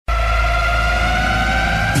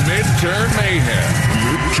Midterm Mayhem.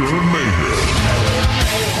 Midterm Mayhem.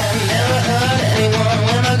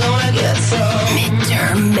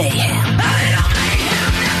 Midterm Mayhem.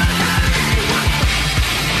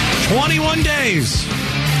 21 days.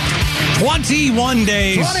 21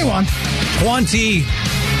 days.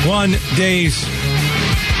 21 days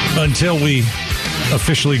until we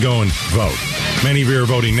officially go and vote. Many of you are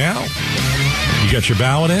voting now. You got your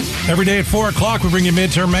ballot in. Every day at 4 o'clock, we bring you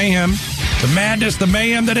Midterm Mayhem. The madness, the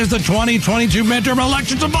mayhem that is the 2022 midterm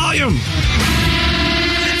elections of volume.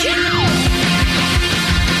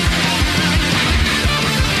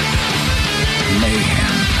 Mayhem.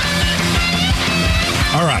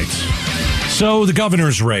 All right. So the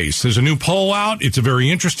governor's race. There's a new poll out. It's a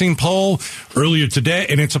very interesting poll earlier today,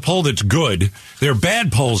 and it's a poll that's good. There are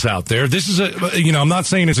bad polls out there. This is I'm not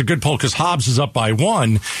saying it's a good poll because Hobbs is up by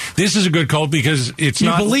 1. This is a good poll because it's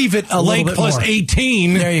not believe it a Lake little bit plus more.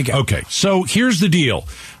 18. There you go. Okay, so here's the deal.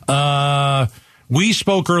 We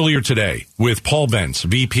spoke earlier today with Paul Bentz,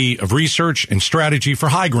 VP of Research and Strategy for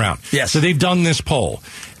High Ground. Yes. So they've done this poll.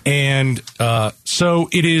 And so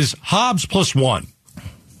it is Hobbs plus 1.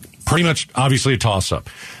 Pretty much, obviously, a toss-up.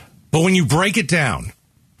 But when you break it down,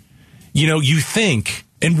 you think,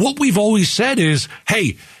 and what we've always said is,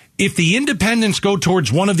 hey, if the independents go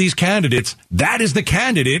towards one of these candidates, that is the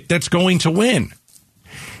candidate that's going to win.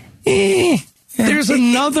 There's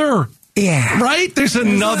another... Yeah. Right? There's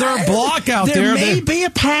another block out there. There may be a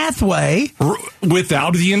pathway.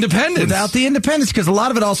 Without the independents. Without the independents, because a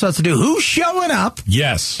lot of it also has to do who's showing up.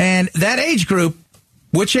 Yes. And that age group,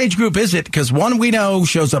 which age group is it? Because one we know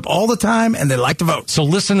shows up all the time and they like to vote. So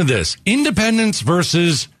listen to this. Independents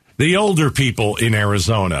versus the older people in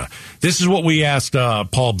Arizona. This is what we asked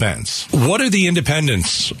Paul Bentz. What do the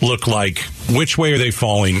independents look like? Which way are they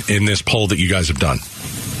falling in this poll that you guys have done?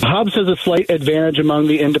 Hobbs has a slight advantage among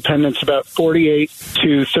the independents, about 48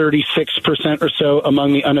 to 36% or so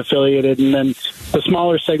among the unaffiliated, and then the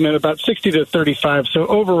smaller segment, about 60 to 35. So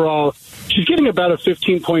overall, she's getting about a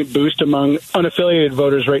 15-point boost among unaffiliated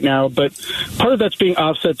voters right now, but part of that's being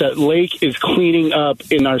offset that Lake is cleaning up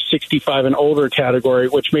in our 65 and older category,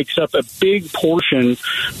 which makes up a big portion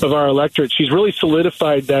of our electorate. She's really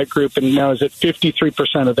solidified that group and now is at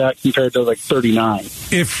 53% of that compared to like 39.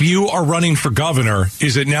 If you are running for governor,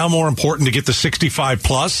 is it now more important to get the 65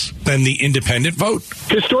 plus than the independent vote?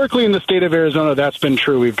 Historically, in the state of Arizona, that's been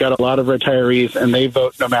true. We've got a lot of retirees, and they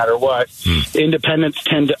vote no matter what. Independents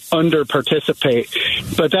tend to under-participate.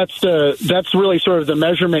 But that's really sort of the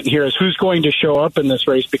measurement here is who's going to show up in this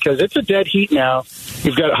race, because it's a dead heat now.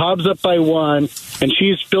 You've got Hobbs up by 1, and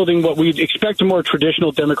she's building what we'd expect a more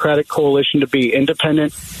traditional Democratic coalition to be,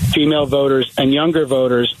 independent female voters and younger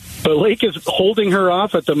voters. But Lake is holding her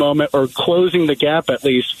off at the moment, or closing the gap at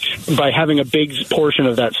least, by having a big portion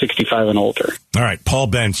of that 65 and older. All right, Paul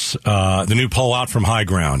Bentz, the new poll out from High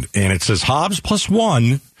Ground, and it says Hobbs plus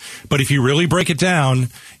 1, but if you really break it down,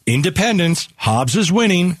 independents, Hobbs is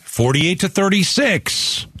winning 48 to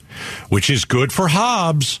 36, which is good for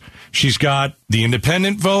Hobbs. She's got the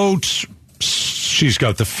independent votes, she's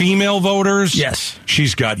got the female voters, yes,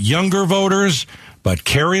 she's got younger voters. But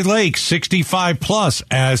Kari Lake, 65 plus,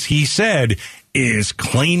 as he said, is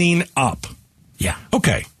cleaning up. Yeah.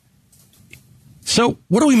 Okay. So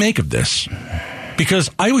what do we make of this?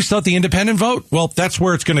 Because I always thought the independent vote, well, that's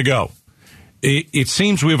where it's going to go. It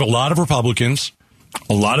seems we have a lot of Republicans,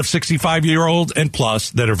 a lot of 65-year-old and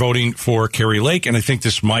plus that are voting for Kari Lake, and I think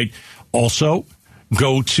this might also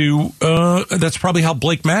go to, that's probably how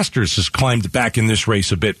Blake Masters has climbed back in this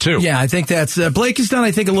race a bit, too. Yeah, I think that's, Blake has done,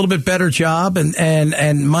 I think, a little bit better job,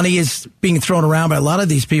 and money is being thrown around by a lot of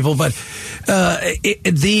these people, but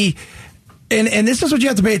and this is what you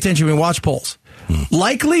have to pay attention when you watch polls.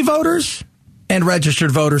 Likely voters and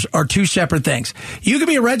registered voters are two separate things. You can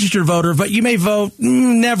be a registered voter, but you may vote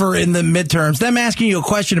never in the midterms. Them asking you a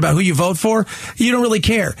question about who you vote for, you don't really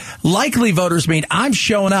care. Likely voters mean I'm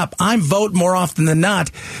showing up. I'm voting more often than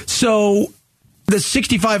not. So the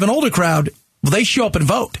 65 and older crowd, well, they show up and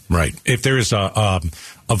vote. Right. If there's a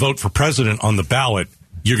vote for president on the ballot,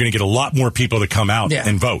 you're going to get a lot more people to come out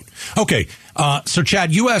and vote. Okay. So,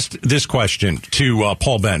 Chad, you asked this question to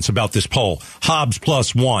Paul Bentz about this poll. Hobbs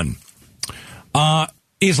plus 1.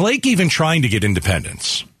 Is Lake even trying to get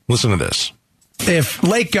independents? Listen to this. if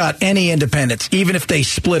Lake got any independents, even if they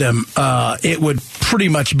split him, it would pretty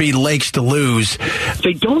much be Lake's to lose.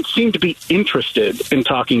 They don't seem to be interested in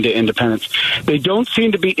talking to independents. They don't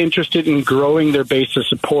seem to be interested in growing their base of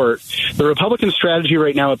support. The Republican strategy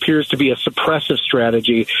right now appears to be a suppressive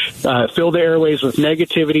strategy. Fill the airways with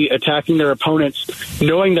negativity, attacking their opponents,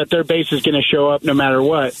 knowing that their base is going to show up no matter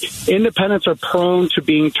what. Independents are prone to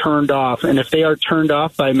being turned off, and if they are turned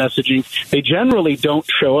off by messaging, they generally don't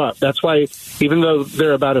show up. That's why, even though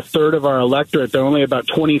they're about a third of our electorate, they're only about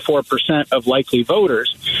 24% of likely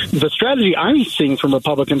voters. The strategy I'm seeing from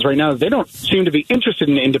Republicans right now is they don't seem to be interested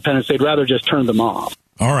in independents. They'd rather just turn them off.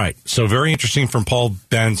 All right. So very interesting from Paul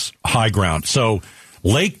Bent's high ground. So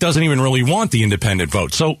Lake doesn't even really want the independent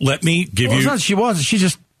vote. So let me give you... It's not she wants it. She's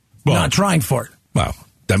just not trying for it. Well,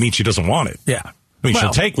 that means she doesn't want it. Yeah. I mean,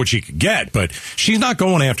 she'll take what she could get, but she's not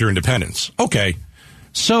going after independents. Okay.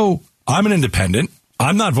 So I'm an independent.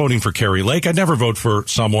 I'm not voting for Carrie Lake. I'd never vote for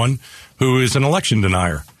someone who is an election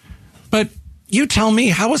denier. But you tell me,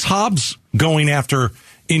 how is Hobbs going after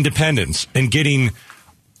independents and getting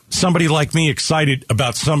somebody like me excited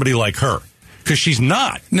about somebody like her? Because she's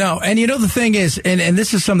not. No, and you know the thing is, and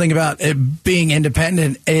this is something about it being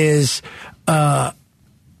independent, is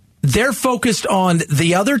they're focused on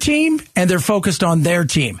the other team and they're focused on their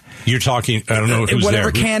team. You're talking, I don't know who's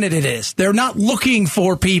whatever there. Candidate is. They're not looking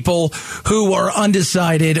for people who are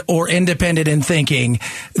undecided or independent in thinking.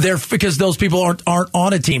 Because those people aren't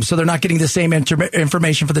on a team, so they're not getting the same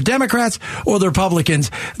information for the Democrats or the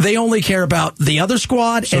Republicans. They only care about the other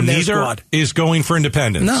squad and their squad. So neither is going for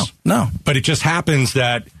independents. No. But it just happens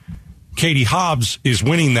that Katie Hobbs is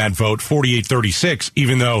winning that vote 48-36,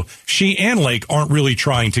 even though she and Lake aren't really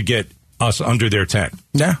trying to get us under their tent.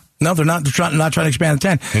 Yeah. No, they're not. They're not trying to expand the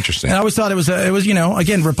tent. Interesting. And I always thought it was,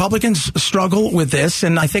 again, Republicans struggle with this,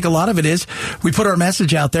 and I think a lot of it is we put our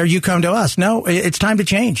message out there. You come to us. No, it's time to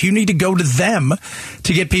change. You need to go to them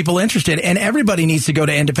to get people interested, and everybody needs to go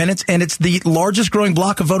to independents. And it's the largest growing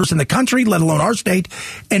block of voters in the country, let alone our state,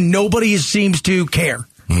 and nobody seems to care.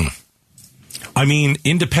 I mean,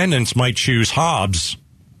 independents might choose Hobbs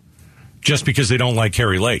just because they don't like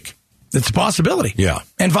Carrie Lake. It's a possibility. Yeah.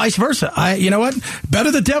 And vice versa. You know what?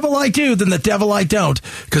 Better the devil I do than the devil I don't.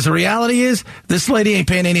 Because the reality is, this lady ain't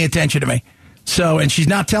paying any attention to me. So, and she's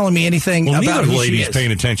not telling me anything about neither who lady's she is.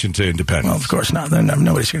 paying attention to independents. Well, of course not.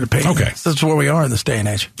 Nobody's going to pay. Okay. That's where we are in this day and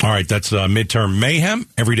age. All right. That's midterm mayhem.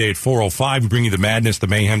 Every day at 4:05, we bring you the madness, the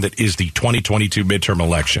mayhem that is the 2022 midterm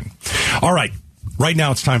election. All right. Right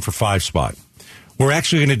now, it's time for 5 Spot. We're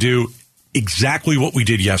actually going to do exactly what we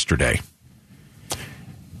did yesterday.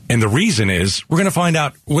 And the reason is, we're going to find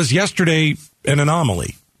out, was yesterday an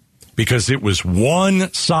anomaly? Because it was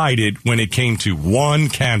one-sided when it came to one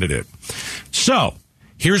candidate. So,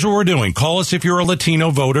 here's what we're doing. Call us if you're a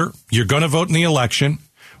Latino voter. You're going to vote in the election.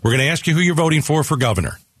 We're going to ask you who you're voting for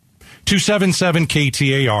governor.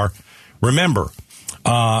 277-KTAR. Remember,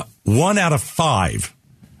 1 out of 5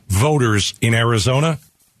 voters in Arizona,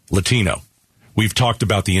 Latino. We've talked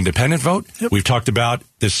about the independent vote. Yep. We've talked about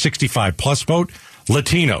the 65-plus vote.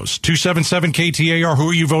 Latinos, 277-KTAR, who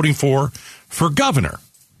are you voting for governor?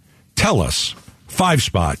 Tell us. 5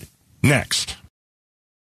 Spot, next.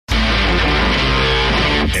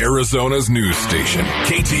 Arizona's news station,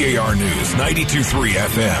 KTAR News, 92.3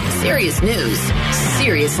 FM. Serious news,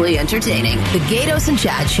 seriously entertaining. The Gatos and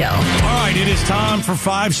Chad Show. All right, it is time for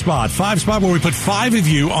 5 Spot. 5 Spot, where we put 5 of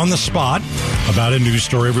you on the spot about a news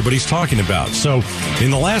story everybody's talking about. So,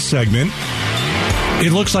 in the last segment,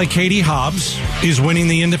 it looks like Katie Hobbs is winning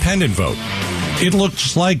the independent vote. It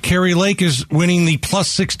looks like Carrie Lake is winning the plus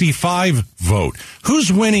 65 vote.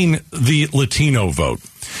 Who's winning the Latino vote?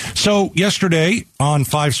 So yesterday on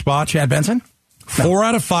 5 Spot, Chad Benson? 4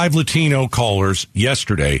 out of 5 Latino callers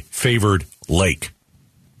yesterday favored Lake.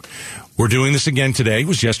 We're doing this again today.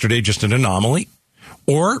 Was yesterday just an anomaly?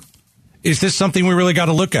 Or is this something we really got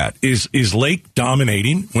to look at? Is Lake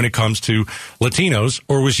dominating when it comes to Latinos?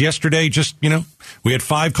 Or was yesterday just, we had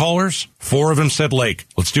 5 callers, 4 of them said Lake.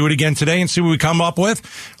 Let's do it again today and see what we come up with.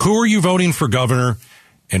 Who are you voting for governor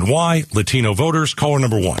and why? Latino voters, caller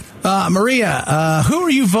number 1. Maria, who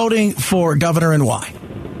are you voting for governor and why?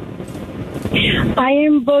 I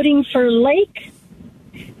am voting for Lake.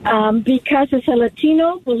 Because as a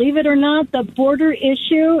Latino, believe it or not, the border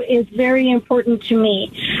issue is very important to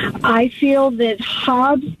me. I feel that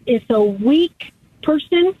Hobbs is a weak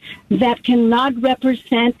person that cannot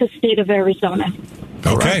represent the state of Arizona.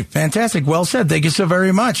 Okay. Right. Fantastic. Well said. Thank you so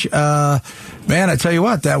very much. Man, I tell you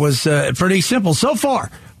what, that was pretty simple. So far,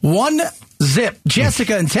 1 zip.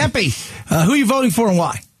 Jessica and Tempe, who are you voting for and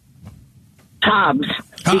why? Hobbs.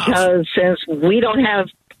 Because since we don't have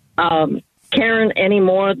Karen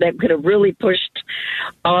anymore that could have really pushed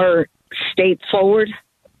our state forward,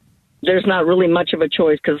 there's not really much of a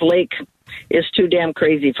choice because Lake is too damn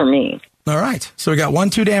crazy for me. All right. So we got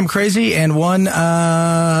one too damn crazy and one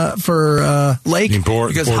for Lake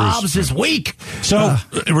because Hobbs is weak. So,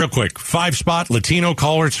 real quick, 5-spot, Latino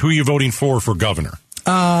callers, who are you voting for governor?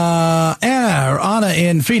 Anna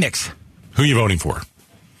in Phoenix. Who are you voting for?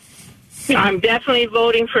 I'm definitely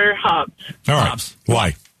voting for Hobbs. All right. Hobbs.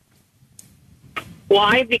 Why?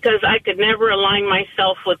 Why? Because I could never align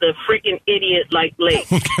myself with a freaking idiot like Lake.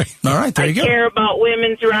 Okay. All right, there you go. I care about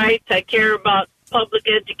women's rights. I care about public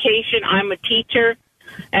education. I'm a teacher,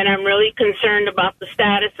 and I'm really concerned about the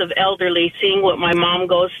status of elderly, seeing what my mom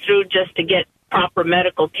goes through just to get proper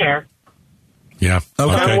medical care. Yeah.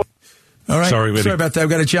 Okay. All right. Sorry about that. I've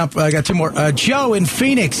got to jump. I got two more. Joe in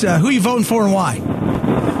Phoenix. Who are you voting for and why?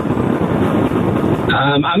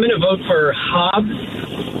 I'm going to vote for Hobbs,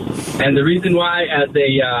 and the reason why, as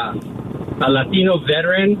a Latino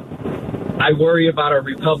veteran, I worry about our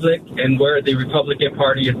republic and where the Republican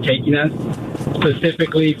Party is taking us.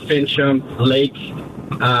 Specifically, Fincham, Lake,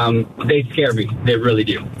 they scare me. They really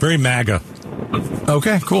do. Very MAGA.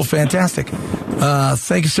 Okay, cool, fantastic.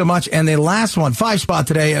 Thank you so much. And the last one, 5-spot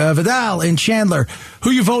today, Vidal in Chandler. Who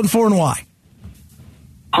are you voting for and why?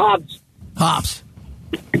 Hobbs. Hobbs.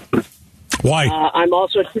 Why? I'm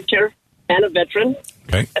also a teacher and a veteran.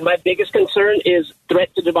 Okay. And my biggest concern is threat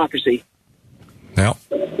to democracy. Well,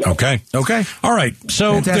 okay. Okay. All right.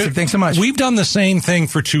 So fantastic. Thanks so much. We've done the same thing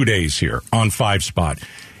for 2 days here on 5-spot.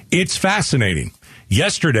 It's fascinating.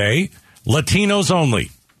 Yesterday, Latinos only.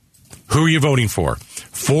 Who are you voting for?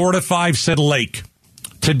 4 to 5 said Lake.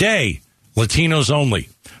 Today, Latinos only.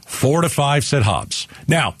 4 to 5 said Hobbs.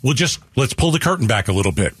 Now, let's pull the curtain back a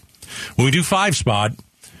little bit. When we do 5-spot,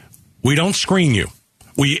 we don't screen you.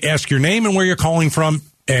 We ask your name and where you're calling from,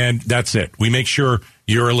 and that's it. We make sure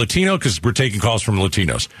you're a Latino because we're taking calls from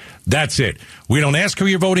Latinos. That's it. We don't ask who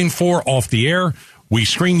you're voting for off the air. We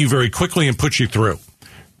screen you very quickly and put you through.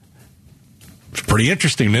 It's pretty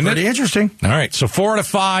interesting, isn't it? Pretty interesting. All right. So 4 out of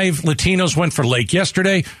 5 Latinos went for Lake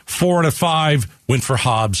yesterday. 4 out of 5 went for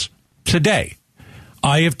Hobbs today.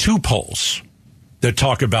 I have 2 polls that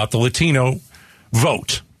talk about the Latino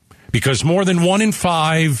vote because more than 1 in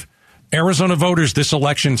 5 Arizona voters this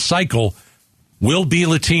election cycle will be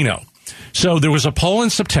Latino. So there was a poll in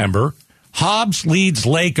September. Hobbs leads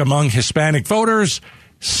Lake among Hispanic voters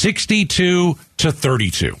 62 to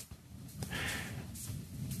 32.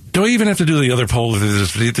 Do I even have to do the other poll?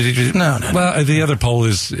 No. Well, the other poll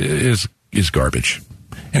is garbage.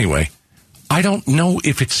 Anyway, I don't know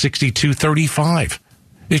if it's 62-35.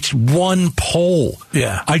 It's one poll.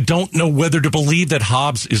 Yeah. I don't know whether to believe that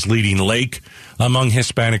Hobbs is leading Lake among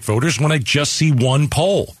Hispanic voters when I just see one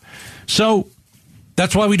poll. So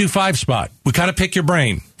that's why we do 5-spot. We kind of pick your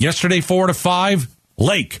brain. Yesterday, 4 to 5,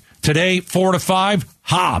 Lake. Today, 4 to 5,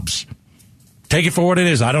 Hobbs. Take it for what it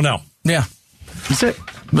is. I don't know. Yeah. That's it.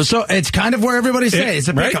 So it's kind of where everybody's saying. It's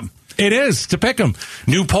a pick 'em. It is to pick 'em.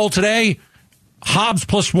 New poll today, Hobbs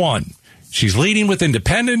 +1. She's leading with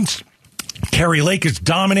independents. Carrie Lake is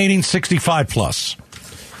dominating 65+.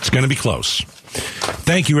 It's going to be close.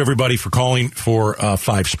 Thank you, everybody, for calling for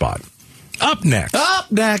 5-spot. Up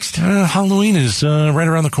next. Halloween is right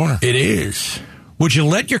around the corner. It is. Would you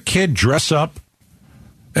let your kid dress up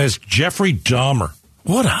as Jeffrey Dahmer?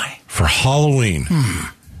 Would I? For Halloween.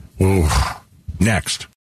 Ooh. Next.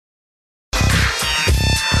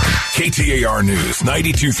 KTAR News,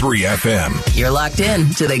 92.3 FM. You're locked in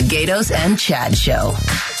to the Gatos and Chad Show.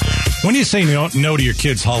 When do you say no to your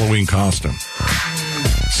kid's Halloween costume?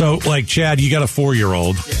 So, like, Chad, you got a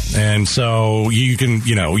 4-year-old, and so you can,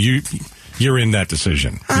 you're in that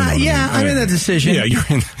decision. I'm in that decision. Yeah, you're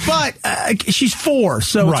in. But she's 4,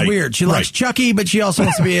 so it's weird. She likes Chucky, but she also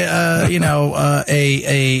wants to be,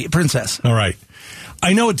 a princess. All right.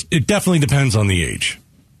 I know it definitely depends on the age.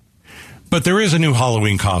 But there is a new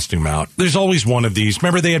Halloween costume out. There's always one of these.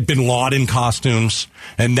 Remember, they had Bin Laden costumes,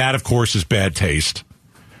 and that, of course, is bad taste.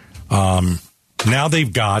 Now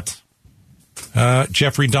they've got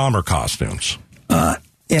Jeffrey Dahmer costumes.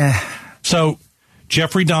 Yeah. So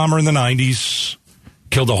Jeffrey Dahmer in the 90s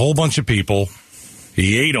killed a whole bunch of people.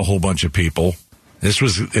 He ate a whole bunch of people. This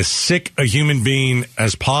was as sick a human being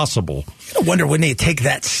as possible. I wonder when they take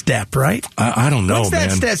that step, right? I don't know, What's that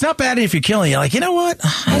man. step? It's not bad if you're killing. You're like, you know what?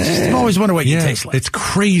 I've always wondered what you taste like. It's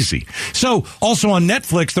crazy. So, also on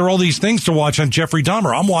Netflix, there are all these things to watch on Jeffrey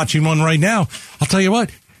Dahmer. I'm watching one right now. I'll tell you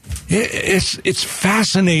what. It's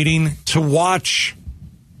fascinating to watch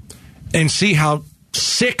and see how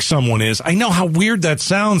sick someone is. I know how weird that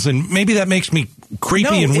sounds, and maybe that makes me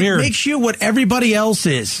creepy and weird. It makes you what everybody else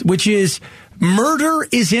is, which is Murder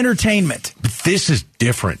is entertainment. But this is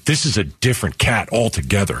different. This is a different cat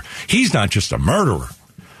altogether. He's not just a murderer.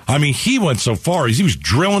 I mean, he went so far as he was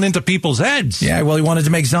drilling into people's heads. Yeah, well, he wanted to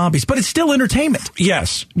make zombies, but it's still entertainment.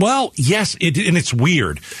 Yes. Well, yes, and it's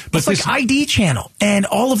weird. But it's like ID Channel and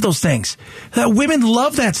all of those things. Women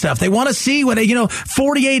love that stuff. They want to see what,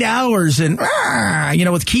 48 hours and,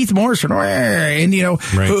 with Keith Morrison and,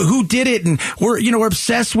 right. who did it. And we're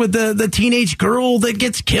obsessed with the teenage girl that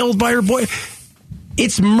gets killed by her boy.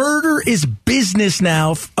 It's murder is business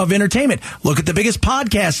now of entertainment. Look at the biggest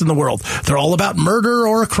podcasts in the world. They're all about murder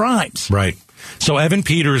or crimes. Right. So Evan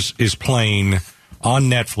Peters is playing on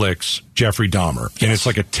Netflix Jeffrey Dahmer. Yes. And it's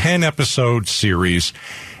like a 10-episode series.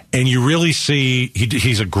 And you really see,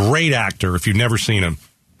 he's a great actor if you've never seen him.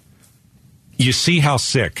 You see how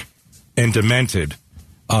sick and demented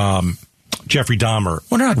Jeffrey Dahmer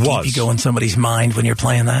wonder how was. Deep you go in somebody's mind when you're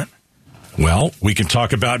playing that. Well, we can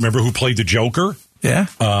talk about, remember who played the Joker? Yeah.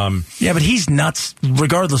 Yeah, but he's nuts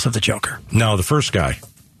regardless of the Joker. No, the first guy.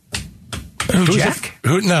 Who, Jack?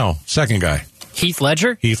 No, second guy. Heath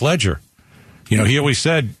Ledger? Heath Ledger. He always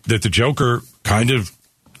said that the Joker kind of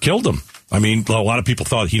killed him. I mean, a lot of people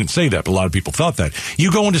thought, he didn't say that, but a lot of people thought that.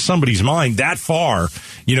 You go into somebody's mind that far,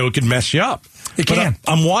 it could mess you up. It can.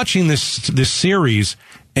 I'm watching this series,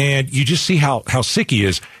 and you just see how sick he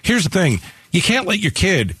is. Here's the thing. You can't let your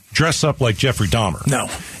kid dress up like Jeffrey Dahmer. No.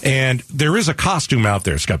 And there is a costume out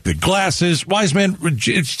there. It's got big glasses. Wise man,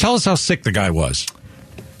 tell us how sick the guy was.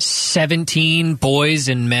 17 boys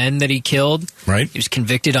and men that he killed. Right. He was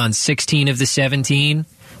convicted on 16 of the 17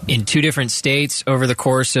 in 2 different states over the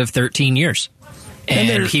course of 13 years.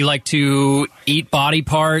 And he liked to eat body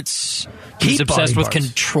parts. He's obsessed with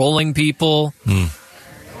controlling people.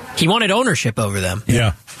 He wanted ownership over them.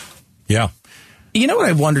 Yeah. Yeah. You know what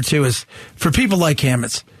I wonder, too, is for people like him,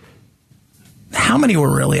 it's how many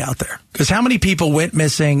were really out there? Because how many people went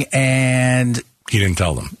missing and he didn't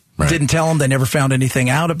tell them. Right. Didn't tell them. They never found anything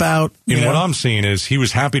out about. And what I'm seeing is he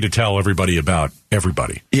was happy to tell everybody about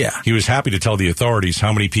everybody. Yeah. He was happy to tell the authorities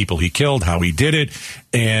how many people he killed, how he did it,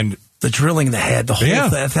 and the drilling in the head, the whole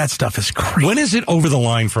that stuff is crazy. When is it over the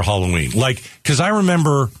line for Halloween? Because I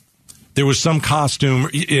remember there was some costume,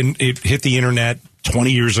 and it hit the internet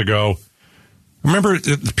 20 years ago. Remember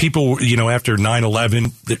the people, after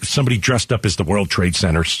 9/11, somebody dressed up as the World Trade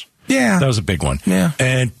Centers? Yeah. That was a big one. Yeah.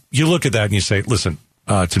 And you look at that and you say, listen,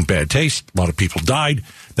 it's in bad taste. A lot of people died.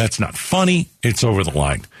 That's not funny. It's over the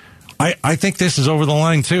line. I think this is over the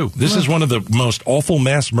line, too. This is one of the most awful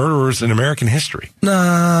mass murderers in American history.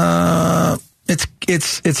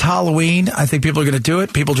 It's Halloween. I think people are going to do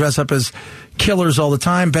it. People dress up as killers all the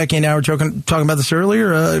time. Becky and I were talking about this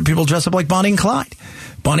earlier. People dress up like Bonnie and Clyde.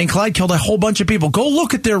 Bonnie and Clyde killed a whole bunch of people. Go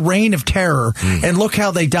look at their reign of terror and look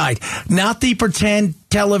how they died. Not the pretend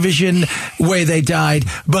television way they died,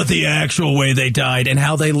 but the actual way they died and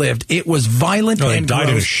how they lived. It was violent and died in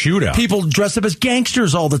a gross. shootout. People dress up as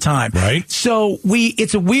gangsters all the time. Right. So we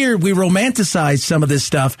romanticize some of this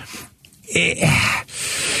stuff.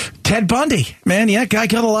 Ted Bundy, man, guy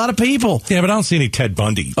killed a lot of people. Yeah, but I don't see any Ted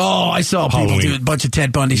Bundy. Oh, I saw people do a bunch of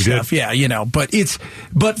Ted Bundy stuff. Did? Yeah, but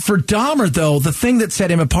for Dahmer though, the thing that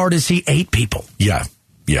set him apart is he ate people. Yeah.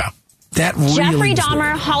 That really Jeffrey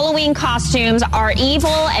Dahmer Halloween costumes are evil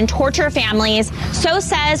and torture families. So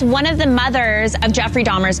says one of the mothers of Jeffrey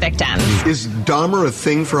Dahmer's victims. Is Dahmer a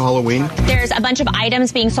thing for Halloween? There's a bunch of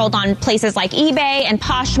items being sold on places like eBay and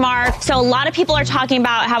Poshmark. So a lot of people are talking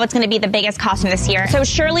about how it's going to be the biggest costume this year. So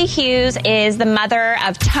Shirley Hughes is the mother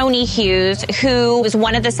of Tony Hughes, who was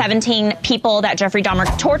one of the 17 people that Jeffrey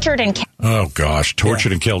Dahmer tortured and killed. Oh, gosh,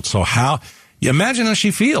 tortured and killed. So imagine how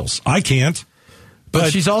she feels. I can't.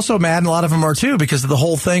 But she's also mad, and a lot of them are too, because of the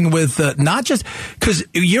whole thing with not just because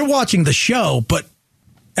you're watching the show, but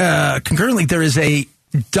concurrently there is a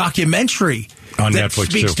documentary on that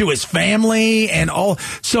Netflix speaks too. to his family and all.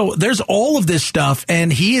 So there's all of this stuff,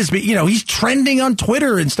 and he is, he's trending on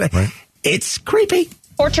Twitter and stuff. Right. It's creepy.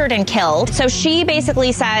 Tortured and killed. So she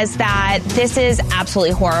basically says that this is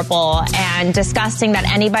absolutely horrible and disgusting that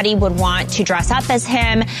anybody would want to dress up as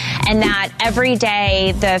him, and that every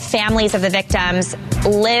day the families of the victims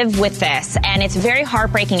live with this, and it's very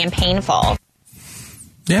heartbreaking and painful.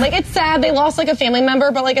 Yeah. It's sad they lost a family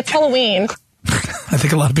member, but it's Halloween. I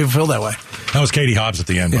think a lot of people feel that way. That was Katie Hobbs at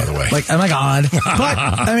the end, by the way. Oh my God.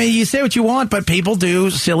 But, you say what you want, but people do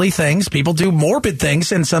silly things. People do morbid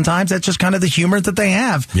things, and sometimes that's just kind of the humor that they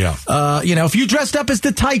have. Yeah. If you dressed up as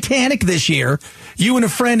the Titanic this year, you and a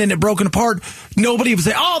friend, and it broken apart, nobody would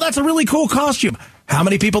say, oh, that's a really cool costume. How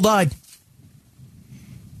many people died?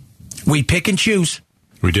 We pick and choose.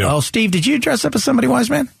 We do. Oh, Steve, did you dress up as somebody, wise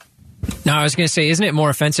man? No, I was going to say, isn't it more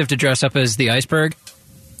offensive to dress up as the iceberg?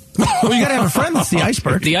 Well, you got to have a friend that's the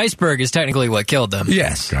iceberg. The iceberg is technically what killed them.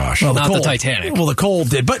 Yes. Gosh. Well, not the Titanic. Well, the coal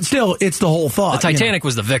did. But still, it's the whole thought. The Titanic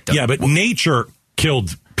was the victim. Yeah, but nature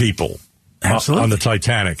killed people on the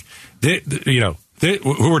Titanic. Who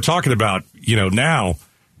we're talking about, now,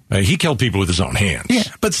 he killed people with his own hands. Yeah,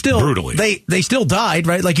 but still, brutally. They still died,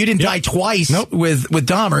 right? Like, you didn't die twice with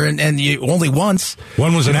Dahmer, and you only once.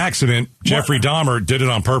 One was an accident. Jeffrey Dahmer did it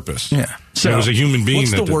on purpose. Yeah. So it was a human being.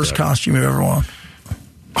 What's the worst costume you've ever worn?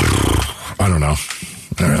 I don't know.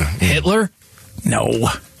 Hitler? No.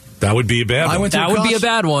 That would be a bad one. That would be a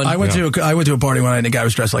bad one. I went to a party one night and a guy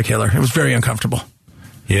was dressed like Hitler. It was very uncomfortable.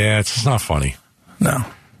 Yeah, it's not funny. No.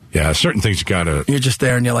 Yeah, certain things you gotta... You're just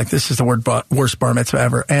there and you're like, this is the worst bar mitzvah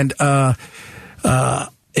ever. And I'm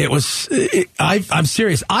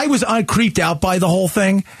serious. I was creeped out by the whole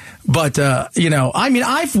thing. But,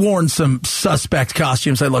 I've worn some suspect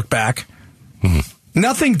costumes, I look back. Mm-hmm.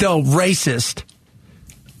 Nothing, though, racist.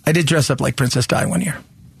 I did dress up like Princess Di one year.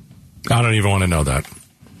 I don't even want to know that.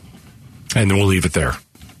 And then we'll leave it there.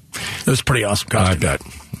 It was pretty awesome costume. I bet.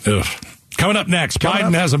 Ugh. Coming up next,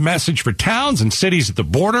 Biden has a message for towns and cities at the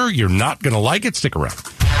border. You're not going to like it. Stick around.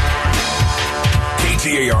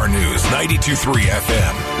 KTAR News, 92.3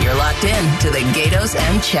 FM. You're locked in to the Gatos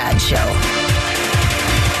and Chad Show.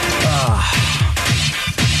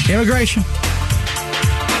 Immigration.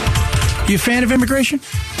 You a fan of immigration?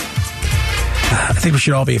 I think we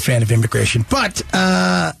should all be a fan of immigration. But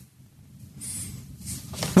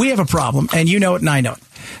we have a problem, and you know it and I know it.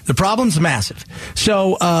 The problem's massive.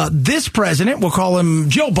 So this president, we'll call him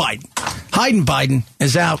Joe Biden. Biden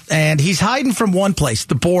is out, and he's hiding from one place,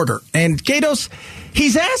 the border. And Gatos,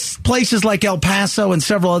 he's asked places like El Paso and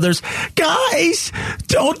several others, guys,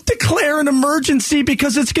 don't declare an emergency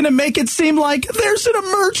because it's going to make it seem like there's an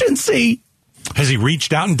emergency. Has he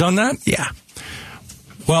reached out and done that? Yeah.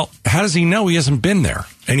 Well, how does he know he hasn't been there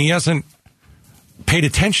and he hasn't paid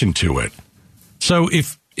attention to it? So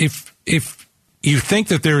if you think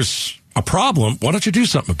that there's a problem, why don't you do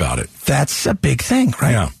something about it? That's a big thing,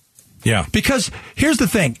 right? Yeah. Because here's the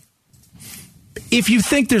thing. If you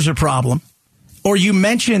think there's a problem or you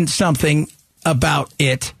mention something about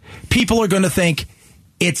it, people are going to think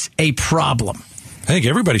it's a problem. I think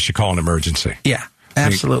everybody should call an emergency. Yeah,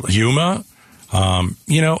 absolutely. Yuma, and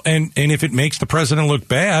if it makes the president look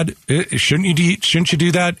bad, shouldn't you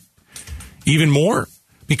do that even more?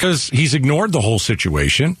 Because he's ignored the whole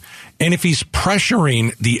situation. And if he's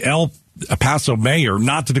pressuring the El Paso mayor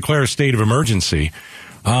not to declare a state of emergency,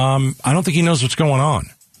 I don't think he knows what's going on.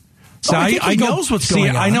 So I think he knows what's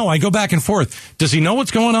going on. I know. I go back and forth. Does he know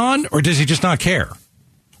what's going on, or does he just not care?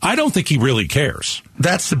 I don't think he really cares.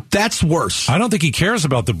 That's worse. I don't think he cares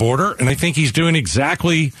about the border, and I think he's doing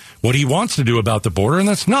exactly what he wants to do about the border, and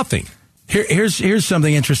that's nothing. Here's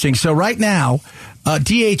something interesting. So right now,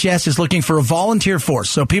 DHS is looking for a volunteer force.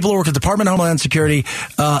 So people who work at the Department of Homeland Security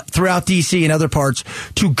throughout D.C. and other parts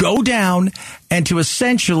to go down and to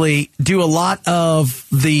essentially do a lot of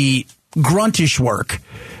the gruntish work,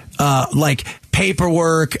 like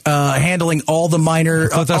paperwork, handling all the minor... I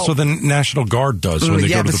thought that's what the National Guard does when they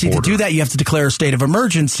go to the border. To do that, you have to declare a state of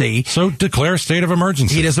emergency. So declare a state of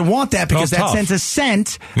emergency. He doesn't want that because that sends a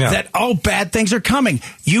scent that, bad things are coming.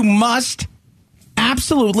 You must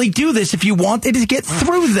absolutely do this if you want it to get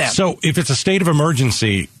through them. So if it's a state of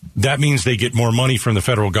emergency, that means they get more money from the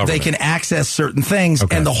federal government. They can access certain things.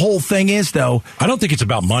 Okay. And the whole thing is, though... I don't think it's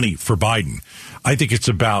about money for Biden. I think it's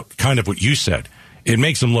about kind of what you said. It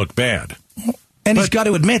makes him look bad. And he's got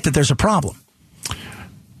to admit that there's a problem.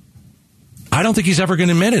 I don't think he's ever going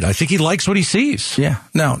to admit it. I think he likes what he sees. Yeah.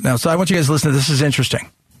 No. So I want you guys to listen to this. This is interesting.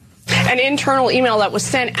 An internal email that was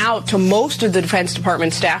sent out to most of the Defense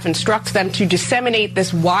Department staff instructs them to disseminate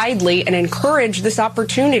this widely and encourage this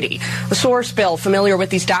opportunity. The source, Bill, familiar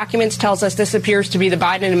with these documents, tells us this appears to be the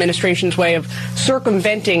Biden administration's way of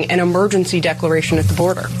circumventing an emergency declaration at the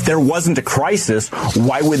border. There wasn't a crisis.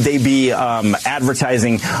 Why would they be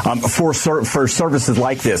advertising for services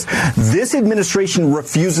like this? This administration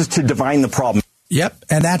refuses to divine the problem. Yep,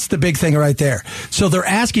 and that's the big thing right there. So they're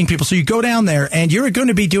asking people, so you go down there, and you're going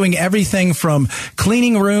to be doing everything from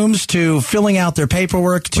cleaning rooms to filling out their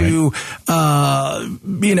paperwork to,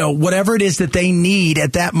 whatever it is that they need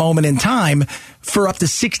at that moment in time for up to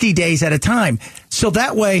 60 days at a time. So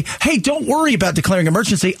that way, hey, don't worry about declaring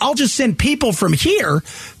emergency. I'll just send people from here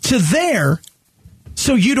to there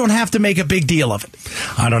so you don't have to make a big deal of it.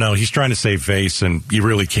 I don't know. He's trying to save face, and you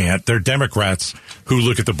really can't. They're Democrats who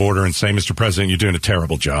look at the border and say, Mr. President, you're doing a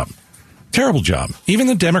terrible job. Terrible job. Even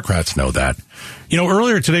the Democrats know that.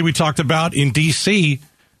 Earlier today we talked about in D.C.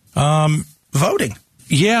 Voting.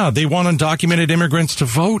 Yeah, they want undocumented immigrants to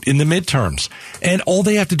vote in the midterms. And all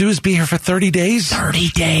they have to do is be here for 30 days. 30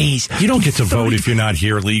 days. You don't get to vote if you're not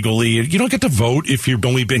here legally. You don't get to vote if you've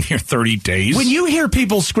only been here 30 days. When you hear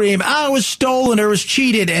people scream, "Oh, it was stolen or it was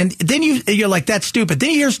cheated," and then you're like, "That's stupid." Then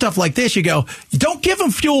you hear stuff like this, you go, "Don't give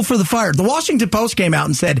them fuel for the fire." The Washington Post came out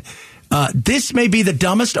and said, this may be the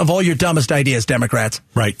dumbest of all your dumbest ideas, Democrats.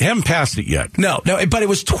 Right. Haven't passed it yet. No, but it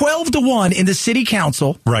was 12-1 in the city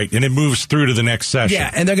council. Right, and it moves through to the next session.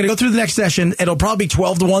 Yeah, and they're going to go through the next session. It'll probably be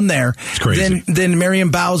 12-1 there. It's crazy. Then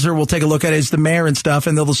Miriam Bowser will take a look at it as the mayor and stuff,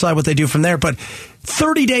 and they'll decide what they do from there. But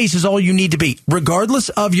 30 days is all you need to be, regardless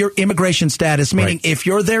of your immigration status, meaning if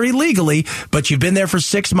you're there illegally, but you've been there for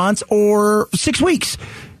 6 months or 6 weeks,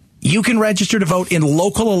 you can register to vote in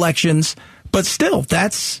local elections. But still,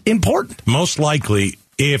 that's important. Most likely,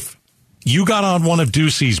 if you got on one of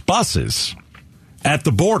Ducey's buses at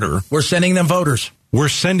the border... We're sending them voters. We're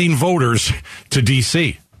sending voters to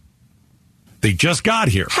D.C. They just got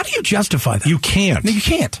here. How do you justify that? You can't. No, you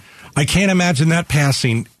can't. I can't imagine that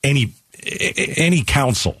passing any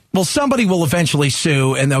council. Well, somebody will eventually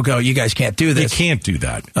sue, and they'll go, "You guys can't do this." They can't do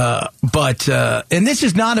that. And this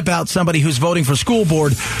is not about somebody who's voting for school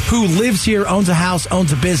board who lives here, owns a house,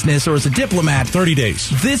 owns a business, or is a diplomat. 30 days.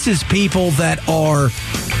 This is people that are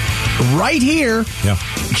right here,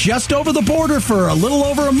 just over the border for a little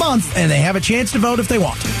over a month, and they have a chance to vote if they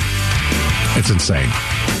want. It's insane.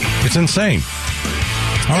 It's insane.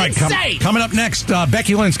 All right, coming up next,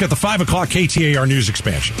 Becky Lynn's got the 5 o'clock KTAR News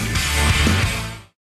Expansion.